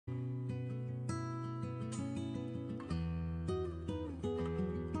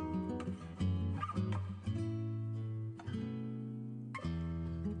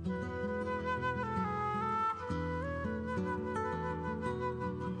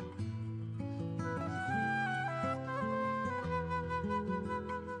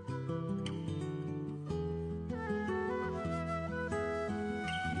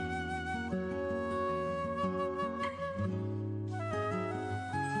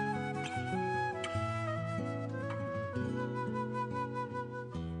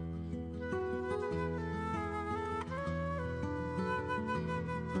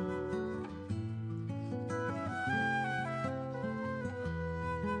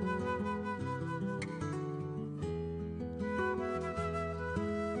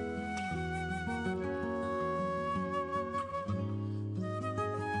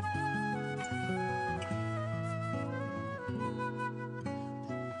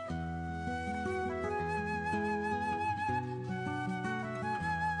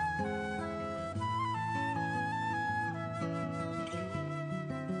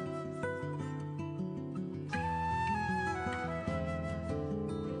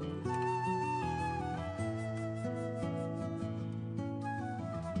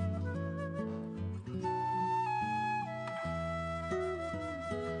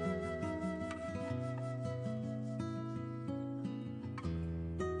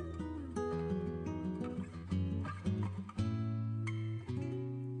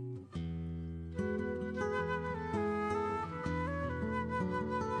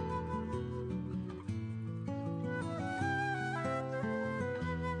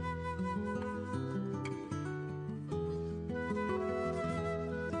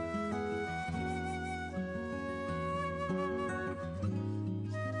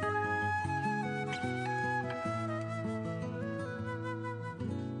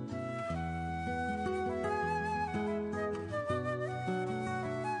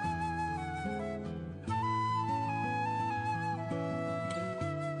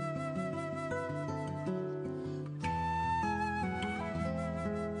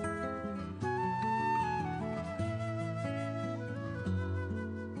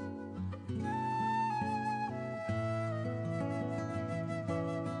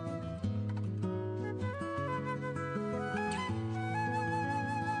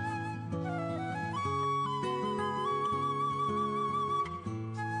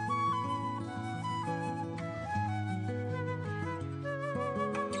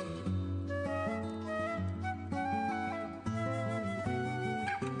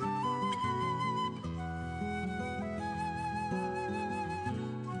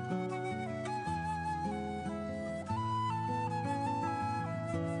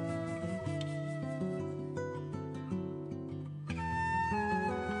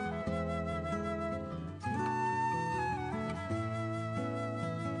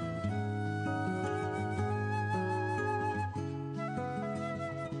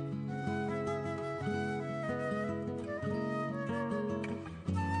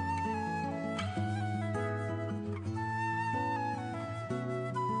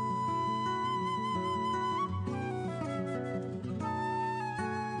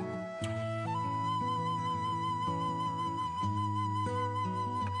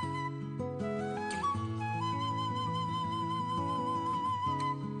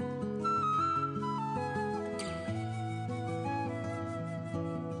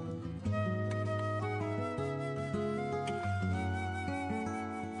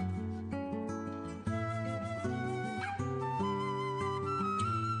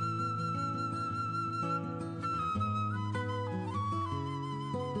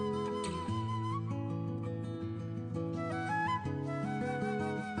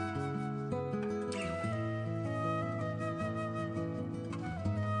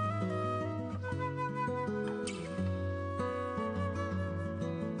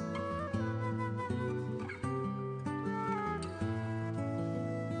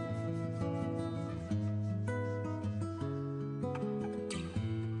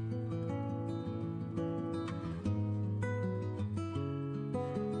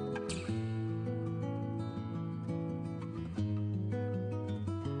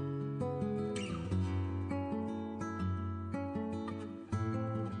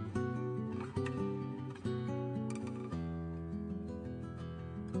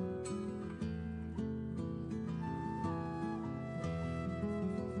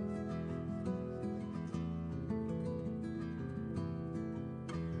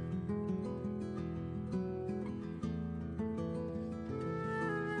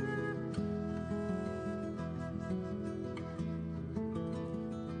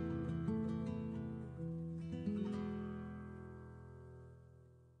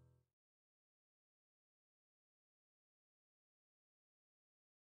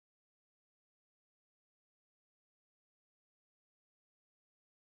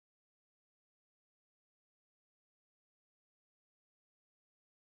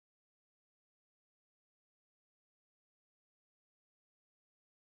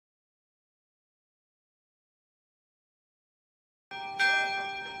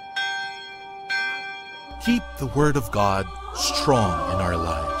Keep the Word of God strong in our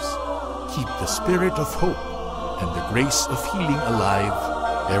lives. Keep the spirit of hope and the grace of healing alive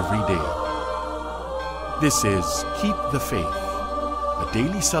every day. This is Keep the Faith, a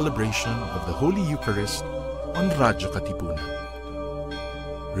daily celebration of the Holy Eucharist on Radyo Katipunan.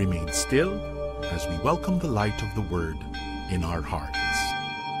 Remain still as we welcome the light of the Word in our hearts.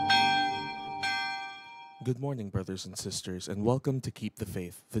 Good morning, brothers and sisters, and welcome to Keep the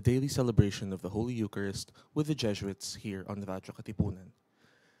Faith, the daily celebration of the Holy Eucharist with the Jesuits here on Radyo Katipunan.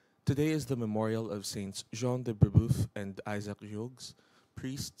 Today is the memorial of Saints Jean de Brébeuf and Isaac Jogues,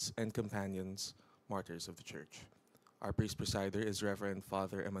 priests and companions, martyrs of the Church. Our priest presider is Reverend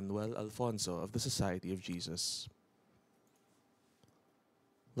Father Emmanuel Alfonso of the Society of Jesus.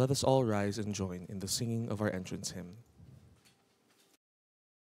 Let us all rise and join in the singing of our entrance hymn.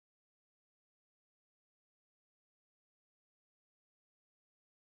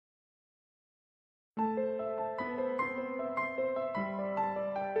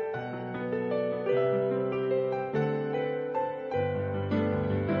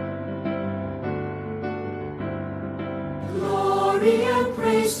 Glory and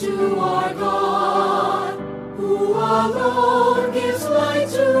praise to our God, who alone gives light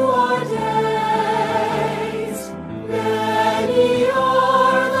to our days. Many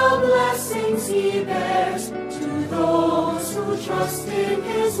are the blessings he bears to those who trust in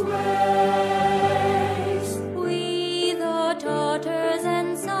his ways. We, the daughters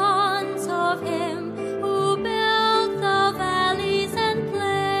and sons of him who built the valleys and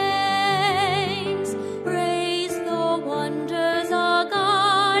plains, praise the wonders our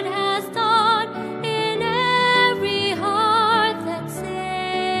God has done in every heart that sings.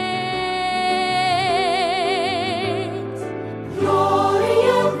 Glory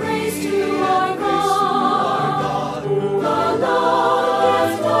and praise to our God, who alone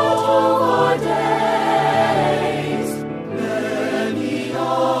gives light to our days. Many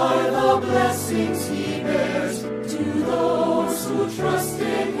are the blessings he bears to those who trust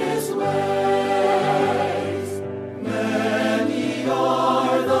in his ways. Many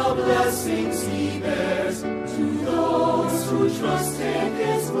are the blessings he bears to those who trust in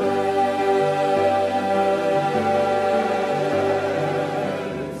his ways.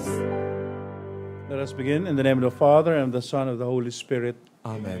 Let us begin in the name of the Father, and of the Son, and of the Holy Spirit.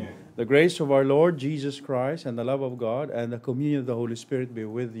 Amen. The grace of our Lord Jesus Christ, and the love of God, and the communion of the Holy Spirit be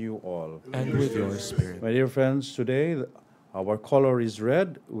with you all. And with your spirit. My dear friends, today our color is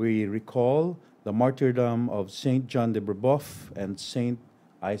red. We recall the martyrdom of Saint John de Brébeuf and Saint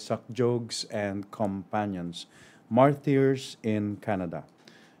Isaac Jogues and companions, martyrs in Canada.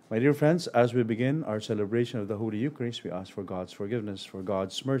 My dear friends, as we begin our celebration of the Holy Eucharist, we ask for God's forgiveness, for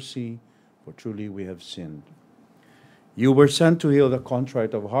God's mercy, for truly we have sinned. You were sent to heal the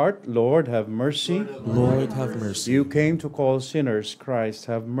contrite of heart. Lord, have mercy. Lord, have mercy. You came to call sinners. Christ,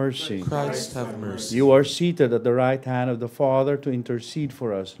 have mercy. Christ, have mercy. You are seated at the right hand of the Father to intercede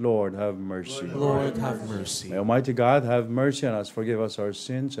for us. Lord, have mercy. Lord, have mercy. May Almighty God have mercy on us, forgive us our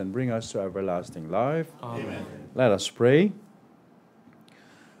sins, and bring us to everlasting life. Amen. Let us pray.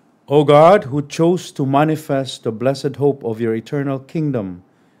 O God, who chose to manifest the blessed hope of your eternal kingdom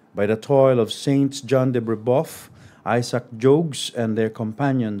by the toil of Saints John de Brébeuf, Isaac Jogues, and their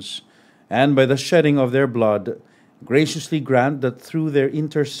companions, and by the shedding of their blood, graciously grant that through their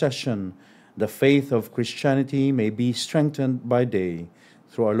intercession the faith of Christianity may be strengthened by day.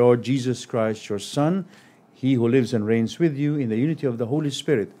 Through our Lord Jesus Christ, your Son, he who lives and reigns with you in the unity of the Holy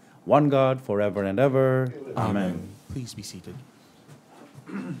Spirit, one God, forever and ever. Amen. Please be seated.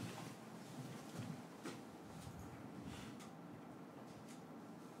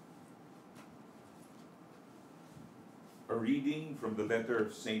 A reading from the letter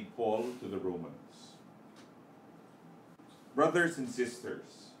of St. Paul to the Romans. Brothers and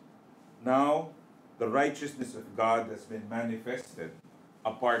sisters, now the righteousness of God has been manifested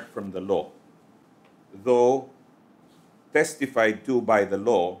apart from the law, though testified to by the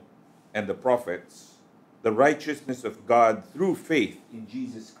law and the prophets, the righteousness of God through faith in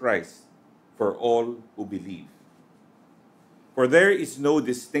Jesus Christ for all who believe. For there is no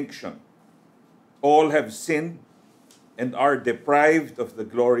distinction. All have sinned and are deprived of the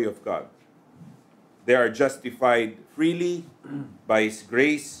glory of God. They are justified freely by His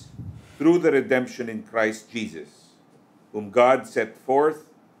grace through the redemption in Christ Jesus, whom God set forth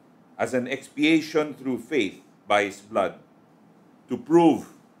as an expiation through faith by His blood, to prove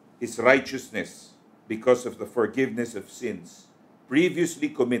His righteousness because of the forgiveness of sins previously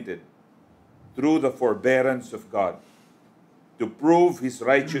committed through the forbearance of God, to prove His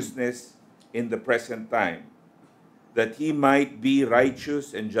righteousness in the present time, that He might be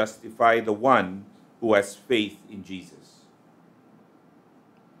righteous and justify the one who has faith in Jesus.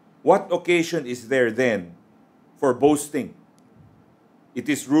 What occasion is there then for boasting? It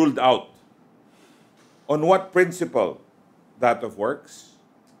is ruled out. On what principle? That of works?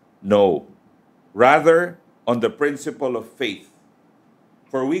 No. Rather, on the principle of faith.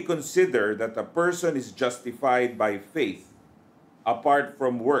 For we consider that a person is justified by faith apart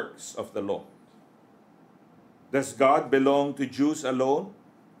from works of the law. Does God belong to Jews alone?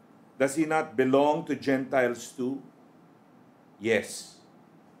 Does he not belong to Gentiles too? Yes,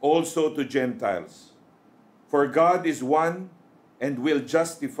 also to Gentiles. For God is one and will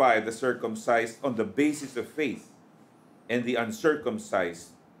justify the circumcised on the basis of faith and the uncircumcised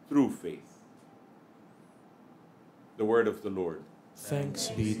through faith. The word of the Lord. Thanks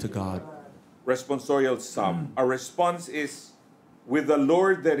be to God. Responsorial Psalm. Our response is, with the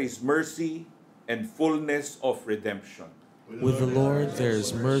Lord there is mercy and fullness of redemption. With the Lord there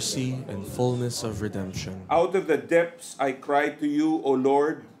is mercy and fullness of redemption. Out of the depths I cry to you, O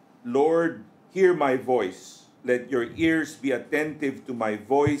Lord. Lord, hear my voice. Let your ears be attentive to my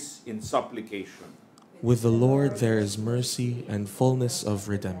voice in supplication. With the Lord there is mercy and fullness of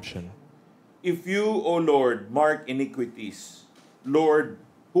redemption. If you, O Lord, mark iniquities, Lord,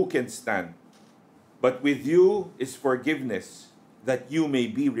 who can stand? But with you is forgiveness, that you may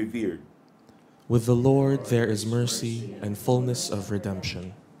be revered. With the Lord there is mercy and fullness of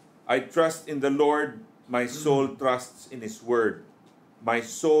redemption. I trust in the Lord, my soul trusts in his word. My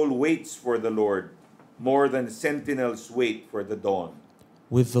soul waits for the Lord, more than sentinels wait for the dawn.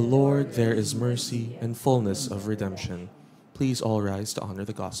 With the Lord there is mercy and fullness of redemption. Please all rise to honor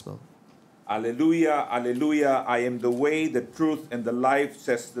the gospel. Alleluia, alleluia, I am the way, the truth, and the life,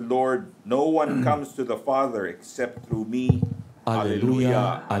 says the Lord. No one comes to the Father except through me.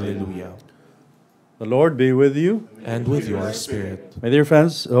 Alleluia, alleluia. The Lord be with you. And with your spirit. My dear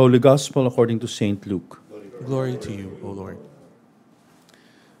friends, the Holy Gospel according to St. Luke. Glory to you, O Lord.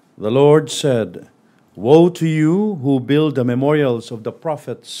 The Lord said, Woe to you who build the memorials of the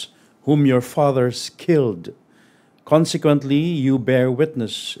prophets whom your fathers killed. Consequently, you bear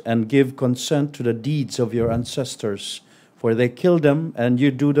witness and give consent to the deeds of your ancestors, for they killed them and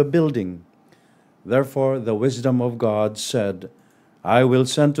you do the building. Therefore, the wisdom of God said, I will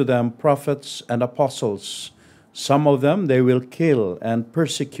send to them prophets and apostles. Some of them they will kill and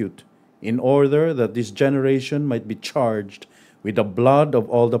persecute, in order that this generation might be charged with the blood of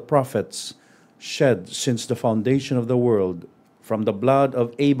all the prophets shed since the foundation of the world, from the blood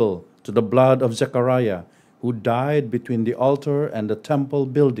of Abel to the blood of Zechariah, who died between the altar and the temple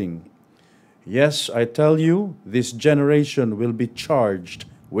building. Yes, I tell you, this generation will be charged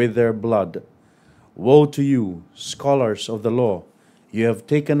with their blood. Woe to you, scholars of the law! You have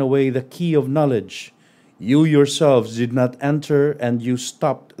taken away the key of knowledge. You yourselves did not enter, and you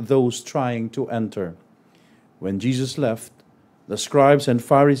stopped those trying to enter. When Jesus left, the scribes and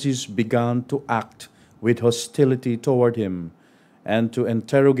Pharisees began to act with hostility toward him and to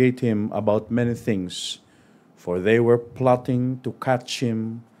interrogate him about many things, for they were plotting to catch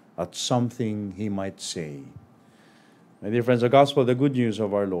him at something he might say. My dear friends, the gospel, the good news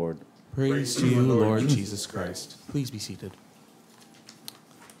of our Lord. Praise to you, Lord Jesus Christ. Please be seated.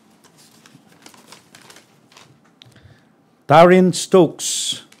 Taryn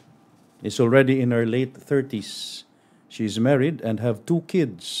Stokes is already in her late 30s. She is married and have 2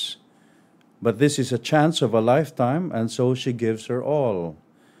 kids. But this is a chance of a lifetime, and so she gives her all.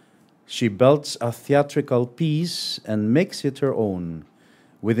 She belts a theatrical piece and makes it her own.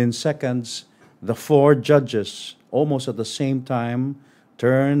 Within seconds, the 4 judges, almost at the same time,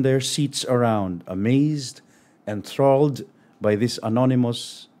 turn their seats around, amazed, enthralled by this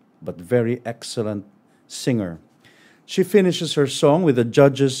anonymous but very excellent singer. She finishes her song with the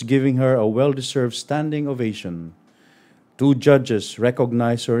judges giving her a well-deserved standing ovation. 2 judges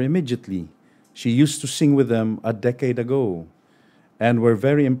recognize her immediately. She used to sing with them a decade ago and were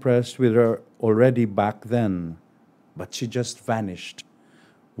very impressed with her already back then. But she just vanished.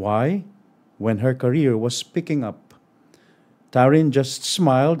 Why? When her career was picking up. Taryn just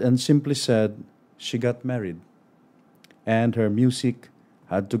smiled and simply said she got married. And her music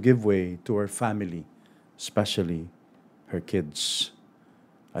had to give way to her family, especially her kids.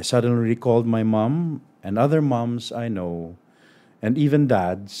 I suddenly recalled my mom and other moms I know, and even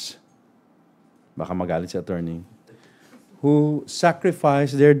dads, baka magalit si attorney, who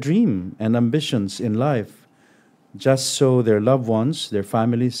sacrifice their dream and ambitions in life just so their loved ones, their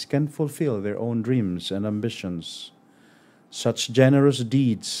families, can fulfill their own dreams and ambitions. Such generous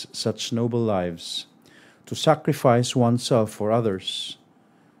deeds, such noble lives, to sacrifice oneself for others.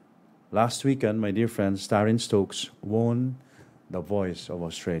 Last weekend, my dear friends, Taryn Stokes won the Voice of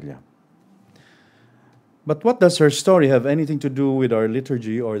Australia. But what does her story have anything to do with our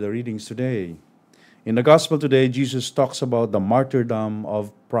liturgy or the readings today? In the Gospel today, Jesus talks about the martyrdom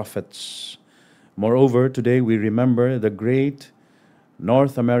of prophets. Moreover, today we remember the great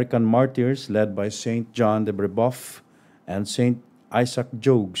North American martyrs led by Saint John de Brébeuf and Saint Isaac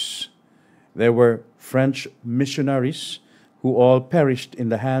Jogues. They were French missionaries who all perished in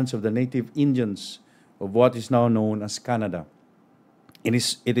the hands of the native Indians of what is now known as Canada. It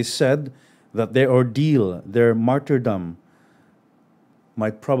is said that their ordeal, their martyrdom,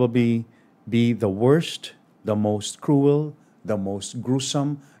 might probably be the worst, the most cruel, the most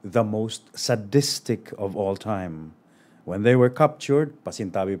gruesome, the most sadistic of all time. When they were captured,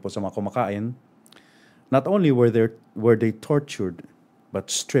 pasintabi po sa mga kumakain, not only were they tortured,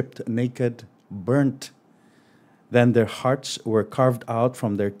 but stripped naked, burnt. Then their hearts were carved out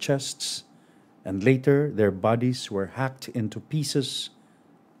from their chests, and later their bodies were hacked into pieces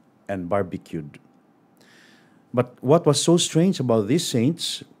and barbecued. But what was so strange about these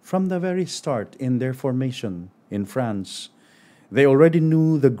saints, from the very start in their formation in France, they already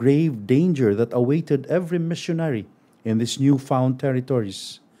knew the grave danger that awaited every missionary in these newfound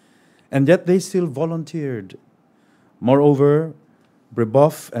territories, and yet they still volunteered. Moreover,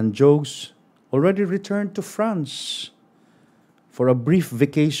 Brébeuf and Jogues already returned to France for a brief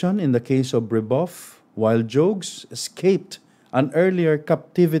vacation in the case of Brébeuf, while Jogues escaped an earlier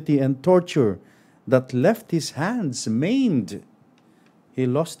captivity and torture that left his hands maimed. He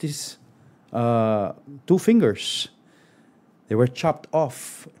lost his 2 fingers. They were chopped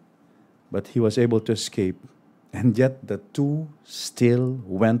off, but he was able to escape. And yet the 2 still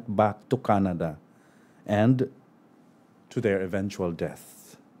went back to Canada and to their eventual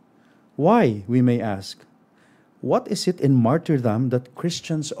death. Why, we may ask? What is it in martyrdom that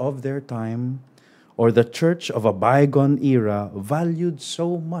Christians of their time or the church of a bygone era valued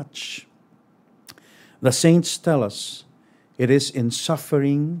so much? The saints tell us it is in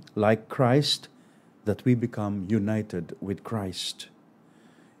suffering like Christ that we become united with Christ.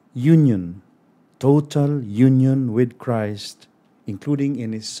 Union, total union with Christ, including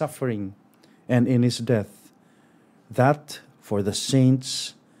in his suffering and in his death. That, for the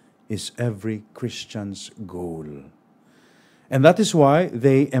saints, is every Christian's goal. And that is why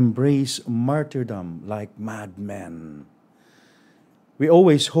they embrace martyrdom like madmen. We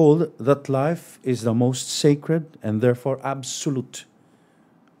always hold that life is the most sacred and therefore absolute.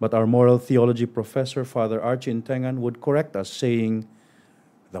 But our moral theology professor, Father Archie Intengan, would correct us, saying,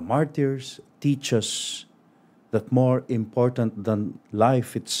 the martyrs teach us that more important than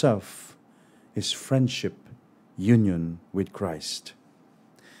life itself is friendship, union with Christ.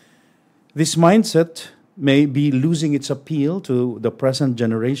 This mindset may be losing its appeal to the present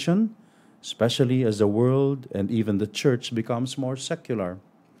generation, especially as the world and even the church becomes more secular.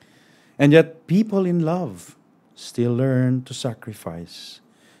 And yet people in love still learn to sacrifice,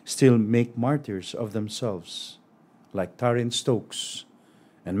 still make martyrs of themselves, like Taryn Stokes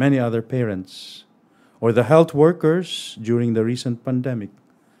and many other parents, or the health workers during the recent pandemic,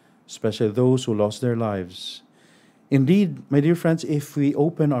 especially those who lost their lives. Indeed, my dear friends, if we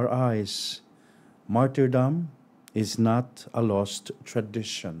open our eyes, martyrdom is not a lost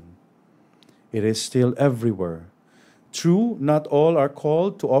tradition. It is still everywhere. True, not all are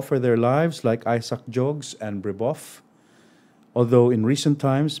called to offer their lives like Isaac Jogues and Brébeuf, although in recent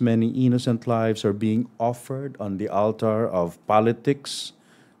times many innocent lives are being offered on the altar of politics,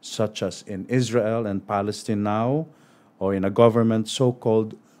 such as in Israel and Palestine now, or in a government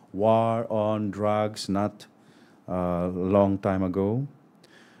so-called war on drugs not a long time ago.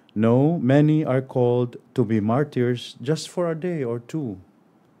 No, many are called to be martyrs just for a day or 2,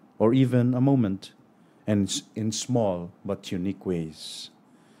 or even a moment, and in small but unique ways.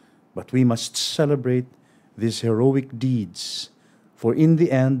 But we must celebrate these heroic deeds, for in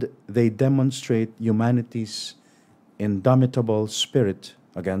the end they demonstrate humanity's indomitable spirit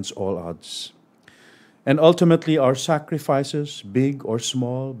against all odds. And ultimately our sacrifices, big or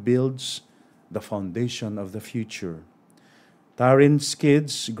small, builds the foundation of the future. Taryn's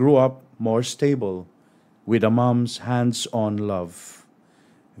kids grew up more stable with a mom's hands-on love.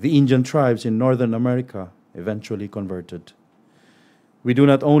 The Indian tribes in Northern America eventually converted. We do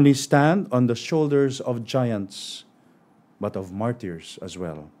not only stand on the shoulders of giants, but of martyrs as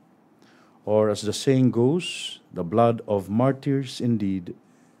well. Or as the saying goes, the blood of martyrs indeed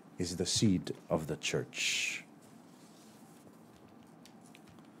is the seed of the church.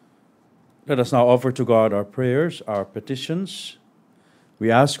 Let us now offer to God our prayers, our petitions.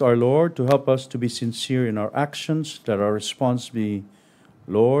 We ask our Lord to help us to be sincere in our actions, that our response be,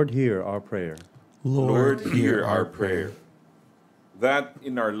 Lord, hear our prayer. Lord, hear our prayer. That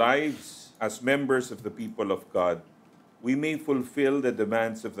in our lives as members of the people of God, we may fulfill the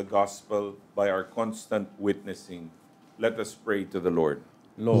demands of the gospel by our constant witnessing. Let us pray to the Lord.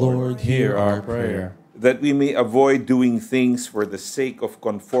 Lord, hear our prayer. That we may avoid doing things for the sake of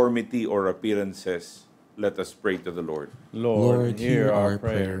conformity or appearances, let us pray to the Lord. Lord, hear our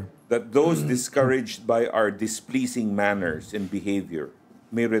prayer. That those discouraged by our displeasing manners and behavior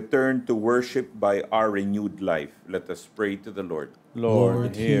may return to worship by our renewed life, let us pray to the Lord.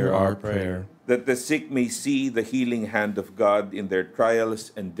 Lord, hear our prayer. That the sick may see the healing hand of God in their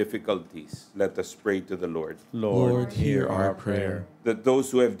trials and difficulties, let us pray to the Lord. Lord, hear our prayer. That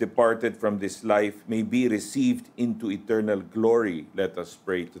those who have departed from this life may be received into eternal glory, let us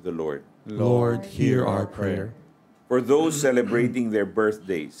pray to the Lord. Lord, hear our prayer. For those celebrating their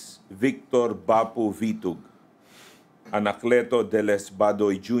birthdays, Victor Bapu Vitug, Anacleto de Les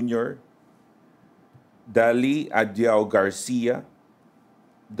Badoy Jr., Dali Adiao Garcia,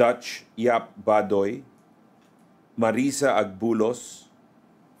 Dutch Yap Badoy, Marisa Agbulos,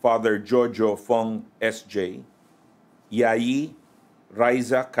 Father Jojo Fong S.J., Yayi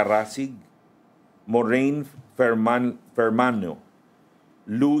Raiza Karasig, Moraine Fermano,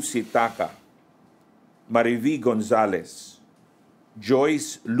 Lu Sitaka, Mariví Gonzalez,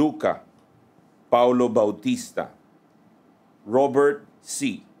 Joyce Luca, Paulo Bautista, Robert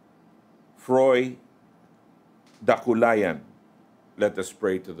C. Froy Dakulayan. Let us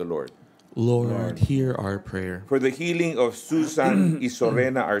pray to the Lord. Lord, hear our prayer. For the healing of Susan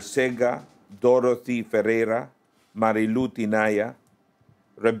Isorena Arcega, Dorothy Ferreira, Marilu Tinaya,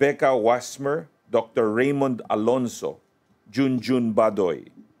 Rebecca Wasmer, Dr. Raymond Alonso, Junjun Badoy,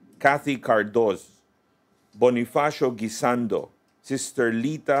 Kathy Cardoz, Bonifacio Gisando, Sister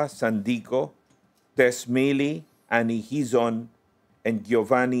Lita Sandico, Tess Meli, Annie Hizon, and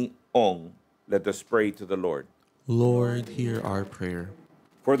Giovanni Ong. Let us pray to the Lord. Lord, hear our prayer.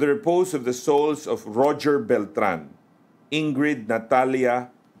 For the repose of the souls of Roger Beltran, Ingrid Natalia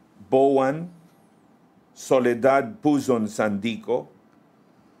Bowan, Soledad Puzon Sandico,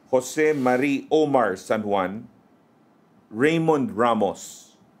 Jose Marie Omar San Juan, Raymond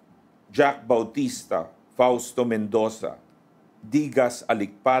Ramos, Jack Bautista, Fausto Mendoza, Digas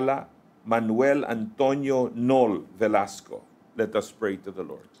Alikpala, Manuel Antonio Nol Velasco. Let us pray to the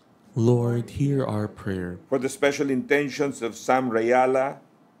Lord. Lord, hear our prayer. For the special intentions of Sam Rayala,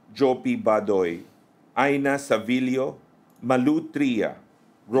 Jopi Badoy, Aina Savilio, Malu Tria,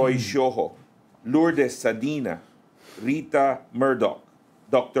 Roy Shoho, Lourdes Sadina, Rita Murdoch,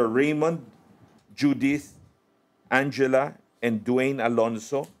 Dr. Raymond, Judith, Angela, and Dwayne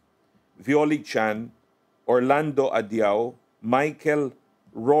Alonso, Violi Chan, Orlando Adiao, Michael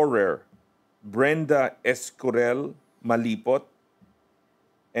Rohrer, Brenda Escurel Malipot,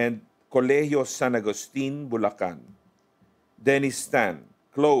 and Colegio San Agustin, Bulacan, Dennis Stan,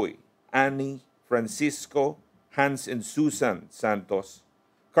 Chloe, Annie, Francisco, Hans and Susan Santos,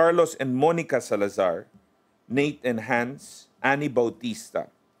 Carlos and Monica Salazar, Nate and Hans, Annie Bautista,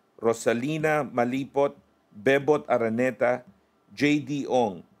 Rosalina Malipot, Bebot Araneta, J.D.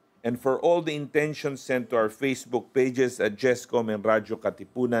 Ong, and for all the intentions sent to our Facebook pages at Jescom and Radyo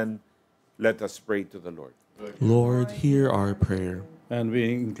Katipunan, let us pray to the Lord. Lord, hear our prayer. And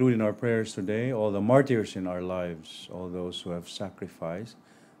we include in our prayers today all the martyrs in our lives, all those who have sacrificed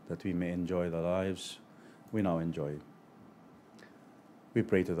that we may enjoy the lives we now enjoy. We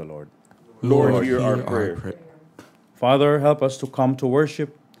pray to the Lord. Lord, hear our prayer. Father, help us to come to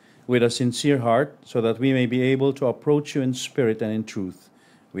worship with a sincere heart so that we may be able to approach you in spirit and in truth.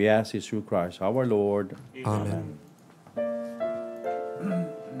 We ask this through Christ our Lord. Amen.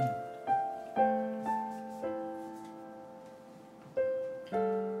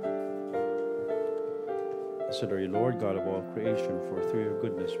 Blessed are you, Lord, God of all creation, for through your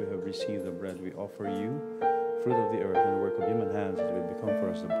goodness we have received the bread we offer you, fruit of the earth and the work of human hands, that will become for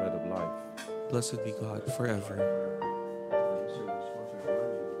us the bread of life. Blessed be God forever.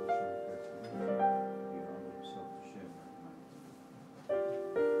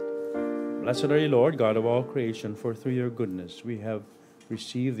 Blessed are you, Lord, God of all creation, for through your goodness we have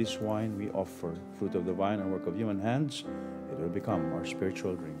received this wine we offer, fruit of the vine and work of human hands. It will become our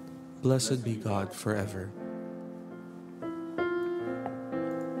spiritual drink. Blessed be God forever.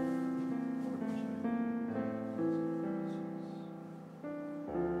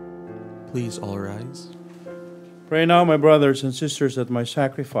 Please all rise. Pray now, my brothers and sisters, that my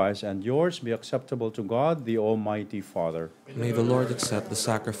sacrifice and yours be acceptable to God, the Almighty Father. May the Lord accept the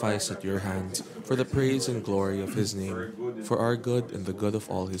sacrifice at your hands for the praise and glory of his name, for our good and the good of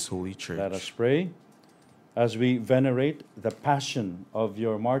all his holy church. Let us pray. As we venerate the passion of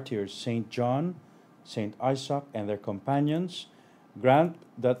your martyrs, St. John, St. Isaac, and their companions, Grant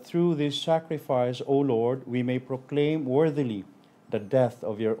that through this sacrifice, O Lord, we may proclaim worthily the death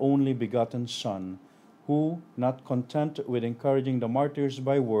of your only begotten Son, who, not content with encouraging the martyrs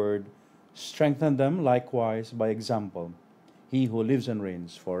by word, strengthened them likewise by example. He who lives and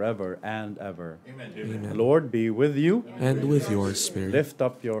reigns forever and ever. Amen. The Lord be with you. And with your spirit, Lift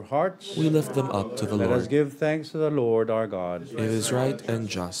up your hearts. we lift them up to the Let us Lord. give thanks to the Lord our God. It is right and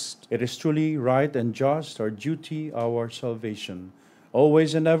just. It is truly right and just, our duty, our salvation,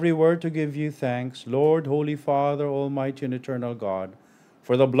 always and everywhere to give you thanks, Lord, Holy Father, Almighty and Eternal God,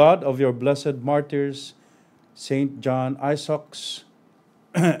 for the blood of your blessed martyrs, Saint John Isaacs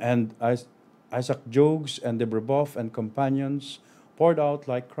and Isaac Jogues and the Brébeuf and companions, poured out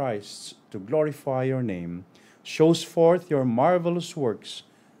like Christ's to glorify your name, shows forth your marvelous works,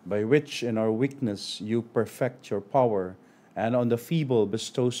 by which in our weakness you perfect your power, and on the feeble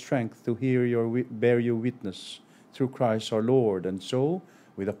bestow strength to bear your witness, through Christ our Lord. And so,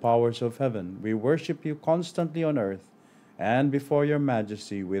 with the powers of heaven, we worship you constantly on earth, and before your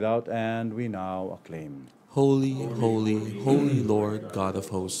majesty without end we now acclaim. Holy, holy, holy Lord, God of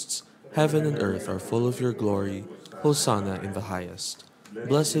hosts, heaven and earth are full of your glory. Hosanna in the highest.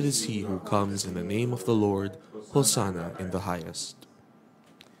 Blessed is he who comes in the name of the Lord. Hosanna in the highest.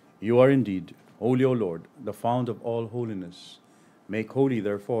 You are indeed holy, O Lord, the fount of all holiness. Make holy,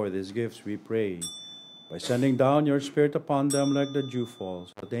 therefore, these gifts, we pray, by sending down your Spirit upon them like the dewfall,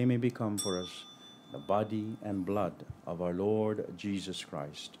 so that they may become for us the body and blood of our Lord Jesus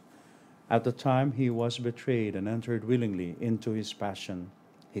Christ. At the time he was betrayed and entered willingly into his passion,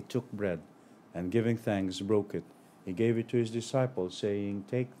 he took bread, and giving thanks, broke it. He gave it to his disciples, saying,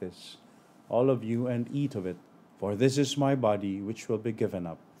 Take this, all of you, and eat of it, for this is my body, which will be given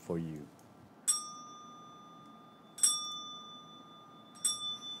up for you.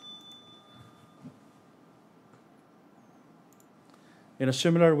 In a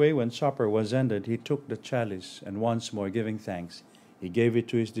similar way, when supper was ended, he took the chalice, and once more giving thanks, he gave it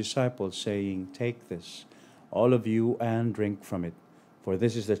to his disciples, saying, Take this, all of you, and drink from it, for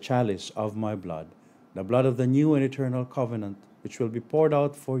this is the chalice of my blood, the blood of the new and eternal covenant, which will be poured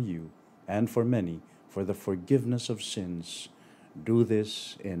out for you and for many for the forgiveness of sins. Do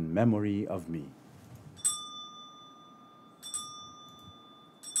this in memory of me.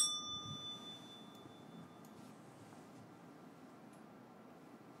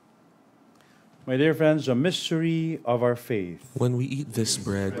 My dear friends, a mystery of our faith. When we eat this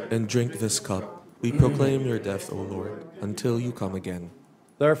bread and drink this cup, we proclaim your death, O Lord, until you come again.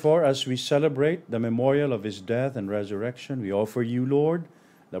 Therefore, as we celebrate the memorial of his death and resurrection, we offer you, Lord,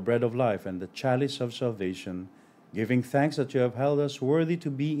 the bread of life and the chalice of salvation, giving thanks that you have held us worthy to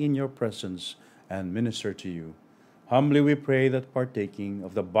be in your presence and minister to you. Humbly we pray that partaking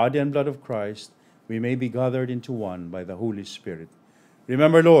of the body and blood of Christ, we may be gathered into one by the Holy Spirit.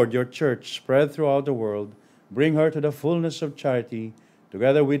 Remember, Lord, your church spread throughout the world. Bring her to the fullness of charity,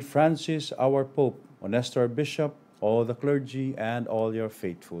 together with Francis, our Pope, Onesta, our Bishop, all the clergy, and all your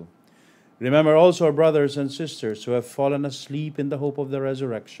faithful. Remember also our brothers and sisters who have fallen asleep in the hope of the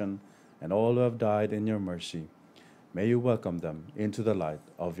resurrection, and all who have died in your mercy. May you welcome them into the light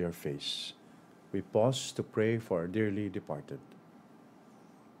of your face. We pause to pray for our dearly departed.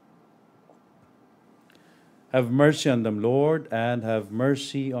 Have mercy on them, Lord, and have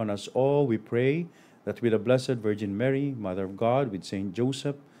mercy on us all, we pray, that with the Blessed Virgin Mary, Mother of God, with Saint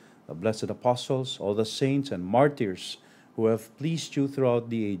Joseph, the blessed apostles, all the saints and martyrs who have pleased you throughout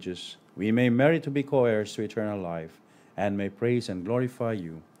the ages, we may merit to be co-heirs to eternal life, and may praise and glorify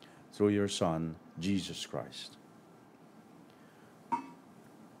you through your Son, Jesus Christ.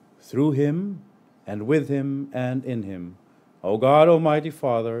 Through him, and with him, and in him, O God, Almighty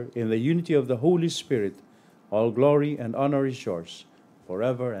Father, in the unity of the Holy Spirit, all glory and honor is yours,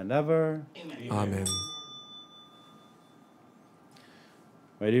 forever and ever. Amen.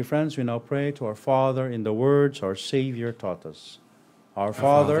 My dear friends, we now pray to our Father in the words our Savior taught us. Our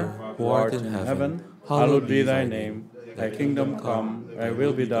Father, who art in heaven, hallowed be thy name. Thy kingdom come, thy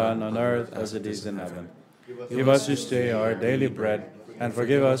will be done on earth as it is in heaven. Give us this day our daily bread, and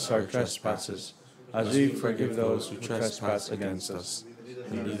forgive us our trespasses, as we forgive those who trespass against us.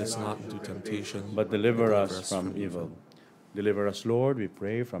 And lead us not into temptation, But deliver us from evil. Deliver us, Lord, we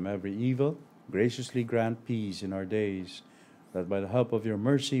pray, from every evil. Graciously grant peace in our days, that by the help of your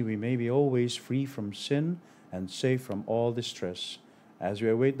mercy we may be always free from sin and safe from all distress, as we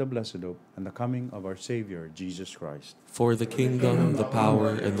await the blessed hope and the coming of our Savior, Jesus Christ. For the kingdom, the power,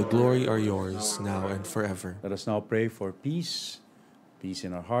 and the glory are yours, now and forever. Let us now pray for peace, peace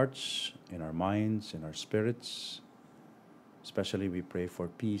in our hearts, in our minds, in our spirits. Especially we pray for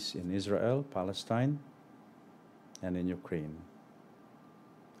peace in Israel, Palestine, and in Ukraine.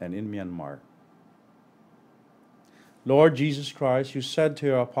 and in Myanmar. Lord Jesus Christ, you said to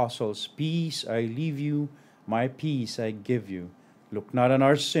your apostles, "Peace I leave you, my peace I give you. Look not on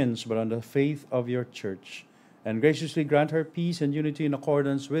our sins, but on the faith of your church, and graciously grant her peace and unity in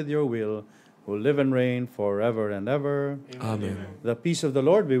accordance with your will, who live and reign forever and ever." Amen. The peace of the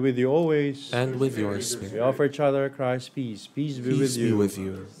Lord be with you always. And with your We spirit. offer each other Christ's peace. Peace be with Peace you. be with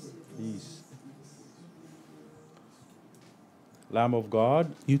you. Peace. Lamb of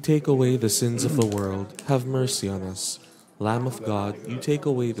God, You take away the sins of the world, have mercy on us. Lamb of God, you take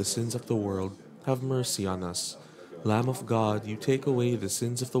away the sins of the world, have mercy on us. Lamb of God, you take away the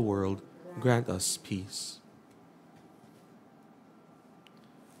sins of the world, grant us peace.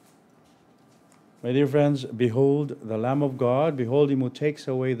 my dear friends, behold the Lamb of God, behold him who takes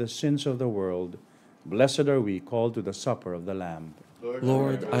away the sins of the world. Blessed are we called to the supper of the Lamb.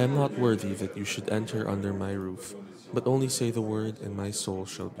 Lord, I am not worthy that you should enter under my roof, but only say the word, and my soul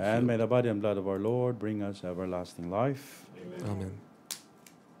shall be And may healed. the body and blood of our Lord bring us everlasting life. Amen.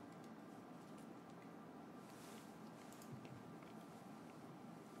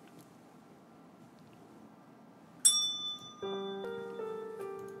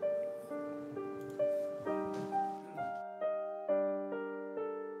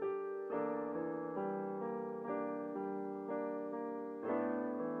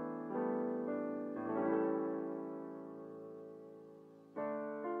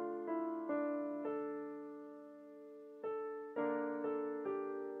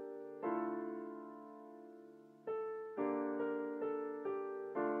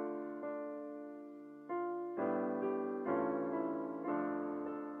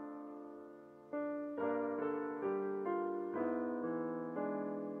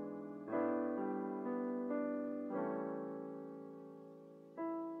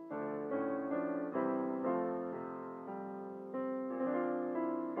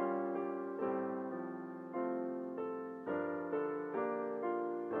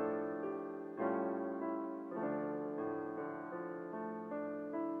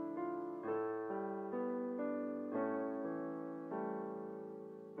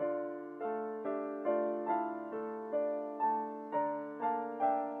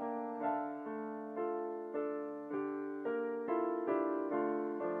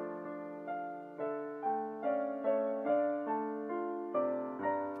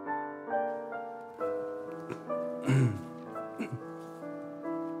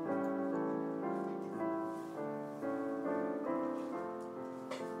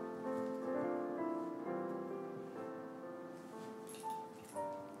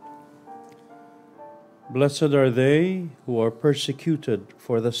 Blessed are they who are persecuted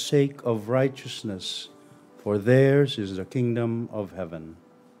for the sake of righteousness, for theirs is the kingdom of heaven.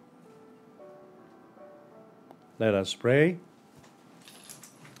 Let us pray.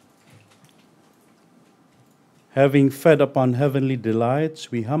 Having fed upon heavenly delights,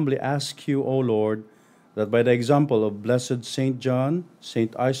 we humbly ask you, O Lord, that by the example of blessed Saint John,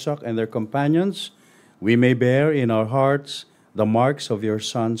 Saint Isaac, and their companions, we may bear in our hearts the marks of your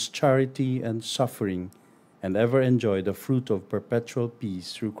Son's charity and suffering, and ever enjoy the fruit of perpetual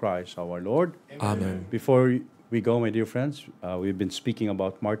peace through Christ our Lord. Amen. Before we go, my dear friends, we've been speaking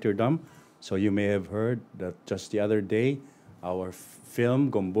about martyrdom. So you may have heard that just the other day, our film,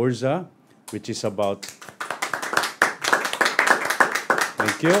 Gomburza, which is about...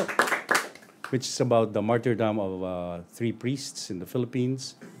 Thank you. Which is about the martyrdom of 3 priests in the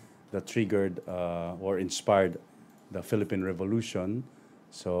Philippines that triggered or inspired the Philippine Revolution.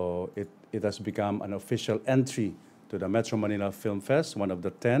 So it has become an official entry to the Metro Manila Film Fest, one of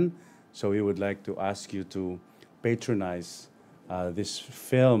the 10. So we would like to ask you to patronize this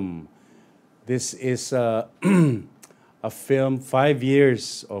film. This is a film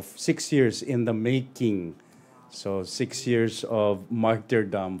 6 years in the making. So 6 years of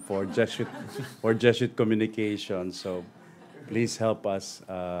martyrdom for Jesuit communication. So please help us.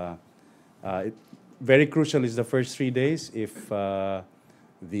 Very crucial is the first 3 days. If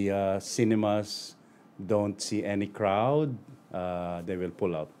the cinemas don't see any crowd, they will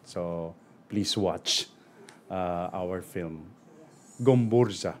pull out. So please watch our film,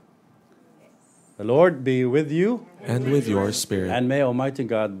 Gomburza. The Lord be with you. And with your spirit. And may Almighty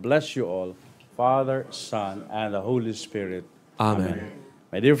God bless you all, Father, Son, and the Holy Spirit. Amen.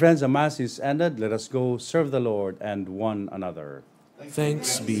 My dear friends, the Mass is ended. Let us go serve the Lord and one another.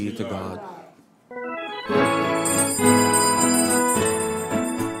 Thanks be to God.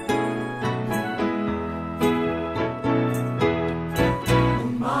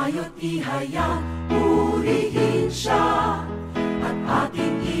 Umayo't ihayag, purihin siya, at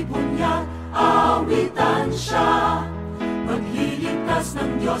ating ibunyag, awitan siya. Magliligtas Pagkaligtas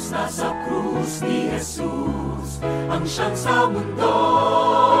ng Diyos nasa krus ni Jesus, ang siyang sa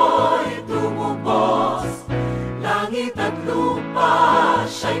mundo'y tumubos. Langit at lupa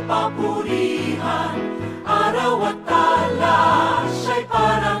siya'y papurihan, araw at tala siya'y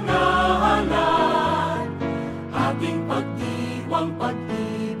parangalan. Ating pagdiwang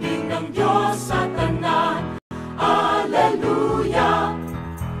pag-ibig ng Diyos sa tanan, Alleluia.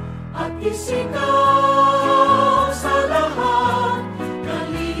 At isikaw sa lahat,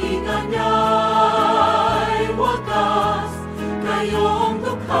 kalinga niya'y wagas, kayong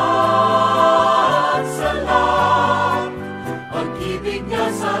dukhat sa lahat. Pag-ibig niya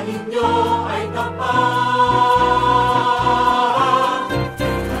sa inyo ay tapat.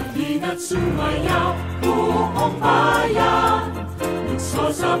 Halina't sumayaw, buong